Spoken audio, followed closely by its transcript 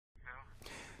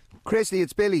Christy,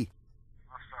 it's Billy.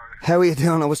 How are you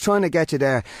doing? I was trying to get you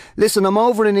there. Listen, I'm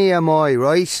over in EMI,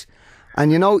 right?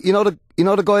 And you know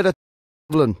the guy that's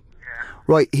travelling? Yeah.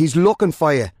 Right, he's looking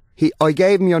for you. I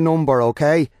gave him your number,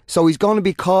 okay? So he's going to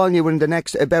be calling you in the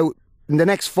next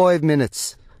 5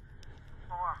 minutes.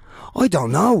 I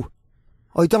don't know.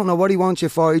 I don't know what he wants you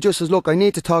for. He just says, look, I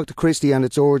need to talk to Christy and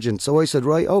it's urgent. So I said,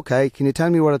 right, okay, can you tell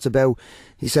me what it's about?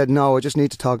 He said, no, I just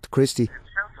need to talk to Christy.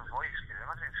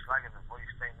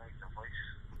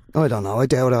 I don't know, I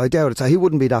doubt it. So he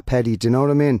wouldn't be that petty, do you know what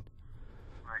I mean?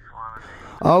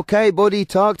 Okay, buddy,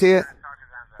 talk to you.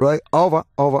 Right, over.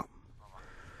 Hello.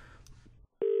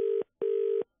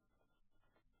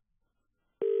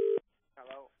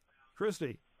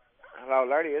 Christy. Hello,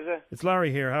 Larry, is it? It's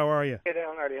Larry here. How are you? Hey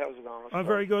down, Larry. How's it going? I'm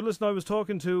very good. Listen, I was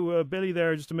talking to Billy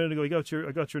there just a minute ago.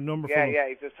 I got your number from him. Yeah,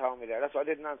 he just told me there. That's why I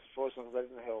didn't answer the first one because I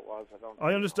didn't know who it was.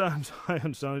 I understand. I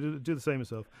do the same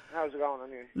myself. How's it going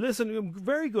anyway? Listen,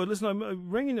 very good. Listen,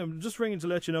 I'm just ringing to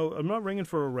let you know. I'm not ringing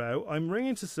for a row. I'm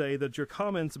ringing to say that your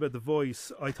comments about The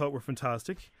Voice I thought were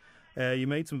fantastic. You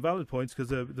made some valid points because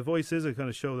The Voice is a kind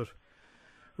of show that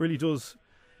really does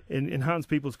enhance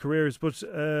people's careers. But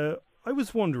I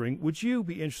was wondering, would you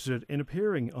be interested in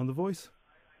appearing on The Voice?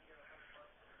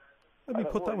 Let me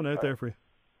put that one out there for you.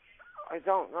 I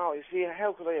don't know. You see,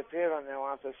 how could I appear on now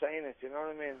after saying it? You know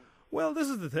what I mean? Well, this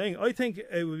is the thing. I think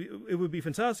it would be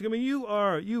fantastic. I mean,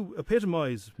 you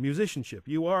epitomise musicianship.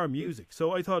 You are music.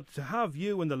 So I thought to have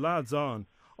you and the lads on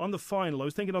the final. I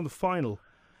was thinking on the final.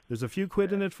 There's a few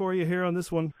quid in it for you here on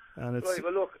this one, and it's. Right.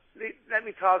 Well, look. Let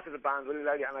me talk to the band, will you,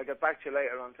 Larry? And I'll get back to you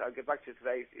later on. I'll get back to you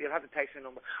today. You'll have to text your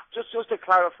number. Just to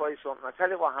clarify something. I'll tell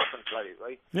you what happened, Larry.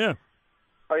 Right? Yeah.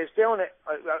 I was doing it.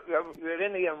 We were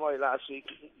in the EMI last week.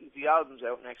 The album's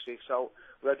out next week, so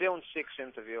we were doing 6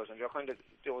 interviews, and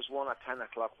there was one at 10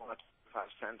 o'clock, one at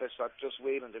 10:30. So just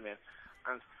wheeling them in,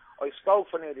 and I spoke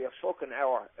for nearly a fucking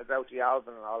hour about the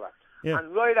album and all that. Yeah.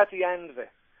 And right at the end of it,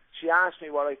 she asked me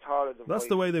what I thought of The Voice. That's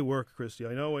the way they work, Christy.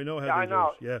 I know how they I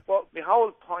know. do it. Yeah. But the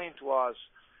whole point was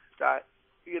that,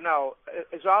 it's all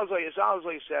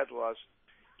I said was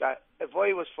that if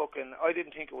I was I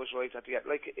didn't think it was right at the end.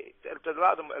 Like, a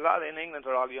lot of in England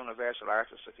are all universal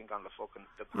artists, I think, on the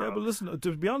panel. Yeah, but listen,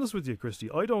 to be honest with you, Christy,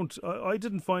 I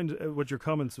didn't find what your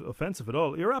comments offensive at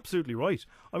all. You're absolutely right.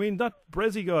 I mean, that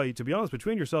Brezzy guy, to be honest,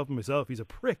 between yourself and myself, he's a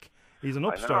prick. He's an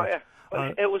upstart. I know, yeah.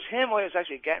 Well, it was him I was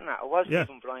actually getting at. It wasn't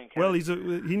even Brian Kennedy.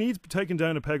 Well, he needs taken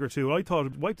down a peg or two. I thought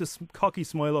it'd wipe this cocky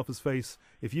smile off his face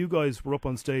if you guys were up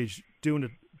on stage doing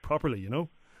it properly, and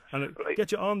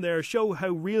get you on there, show how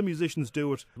real musicians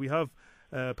do it. We have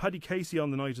Paddy Casey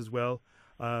on the night as well.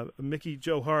 Mickey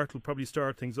Joe Hart will probably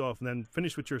start things off and then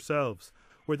finish with yourselves.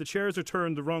 Where the chairs are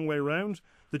turned the wrong way round,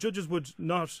 the judges would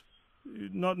not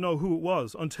know who it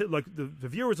was until, like, the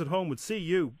viewers at home would see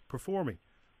you performing.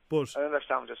 But I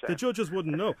understand what you're saying. The judges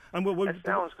wouldn't know. And that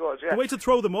sounds good, yeah. The way to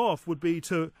throw them off would be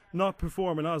to not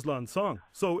perform an Aslan song.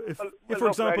 So if for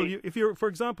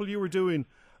example, you were doing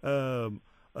a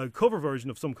cover version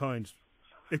of some kind,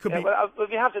 it could be. Well,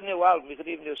 if you have the new album, we could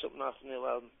even do something off the new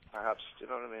album, perhaps. Do you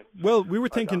know what I mean? Well, we were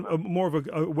thinking more of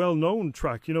a well-known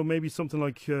track. Maybe something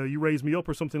like "You Raise Me Up"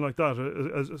 or something like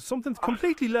that. Something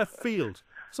completely left field.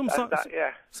 Some song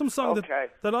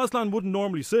that Aslan wouldn't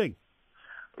normally sing.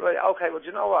 Right, okay, well, do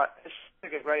you know what?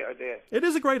 It's a great idea. It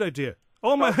is a great idea.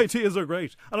 All my ideas are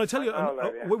great. And I tell you,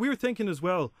 we were thinking as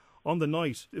well on the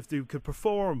night, if they could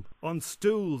perform on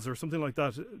stools or something like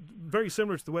that, very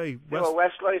similar to the way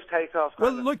Westlife take off.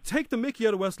 Well, take the mickey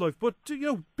out of Westlife, but,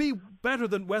 be better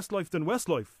than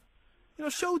Westlife.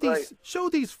 Show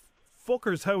these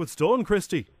fuckers how it's done,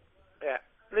 Christy. Yeah.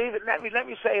 Leave it. Let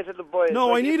me say it to the boys.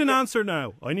 No, I need an answer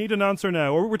now.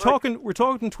 Or we're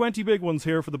talking 20 big ones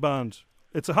here for the band.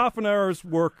 It's a half an hour's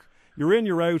work. You're in,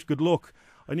 you're out. Good luck.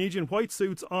 I need you in white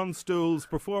suits on stools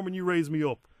performing "You Raise Me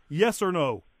Up." Yes or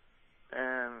no?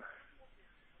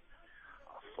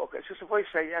 Fuck. It's just if I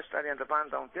say yes, Daddy, and the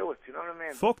band don't do it. You know what I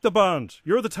mean? Fuck the band.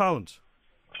 You're the talent.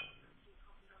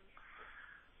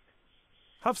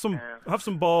 Have some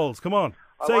balls. Come on.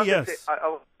 Say yes.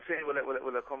 I'll see. Will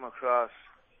it come across?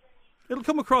 It'll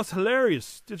come across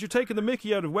hilarious that you're taking the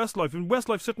mickey out of Westlife and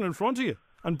Westlife sitting in front of you.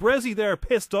 And Brezzy there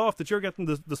pissed off that you're getting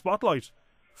the spotlight.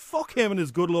 Fuck him and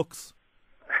his good looks.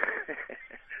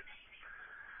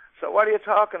 So what are you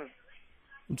talking?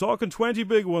 I'm talking 20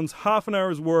 big ones, half an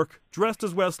hour's work, dressed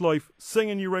as Westlife,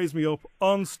 singing "You Raise Me Up"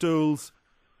 on stools.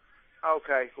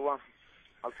 Okay, go on.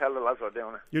 I'll tell the lads we're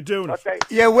doing it. You're doing it.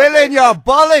 You're willing your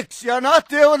bollocks. You're not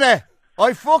doing it.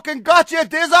 I fucking got you,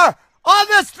 Dizzer, on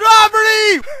the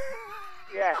strawberry.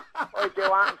 Yeah, I do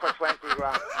anything for 20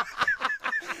 grand.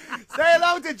 Say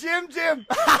hello to Jim-Jim.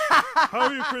 How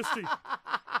are you, Christy?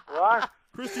 What?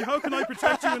 Christy, how can I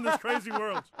protect you in this crazy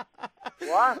world?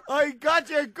 What? I got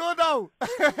you, goodo.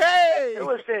 Hey. Who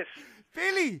is this?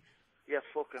 Billy. You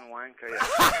fucking wanker, you.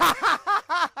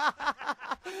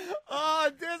 Oh,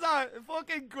 these are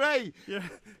fucking great. Yeah.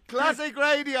 Classic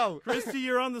radio. Christy,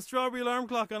 you're on the Strawberry Alarm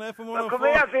Clock on FM104. Now, come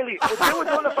here, Billy. Would you have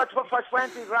done it for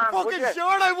 20 grand, would Fucking you? sure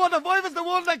I would have. I was the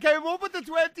one that came up with the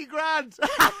 20 grand.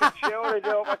 Sure I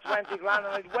do, for 20 grand,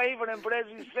 and I'd wave it in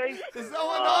Bresley's face. It's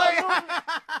so annoying.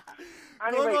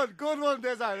 Anyway, Good one,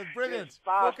 Desert. Brilliant. Yes,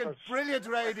 Fucking bastards. brilliant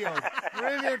radio.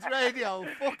 Brilliant radio.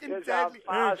 Fucking Yes, deadly.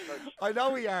 bastards. I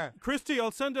know we are. Christy,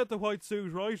 I'll send out the white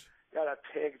suit, right? You're a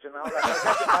pig, you know. I'll get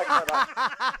you back for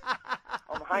that.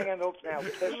 I'm hanging up now.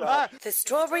 Piss off. The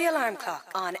Strawberry Alarm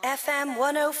Clock on FM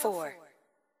 104.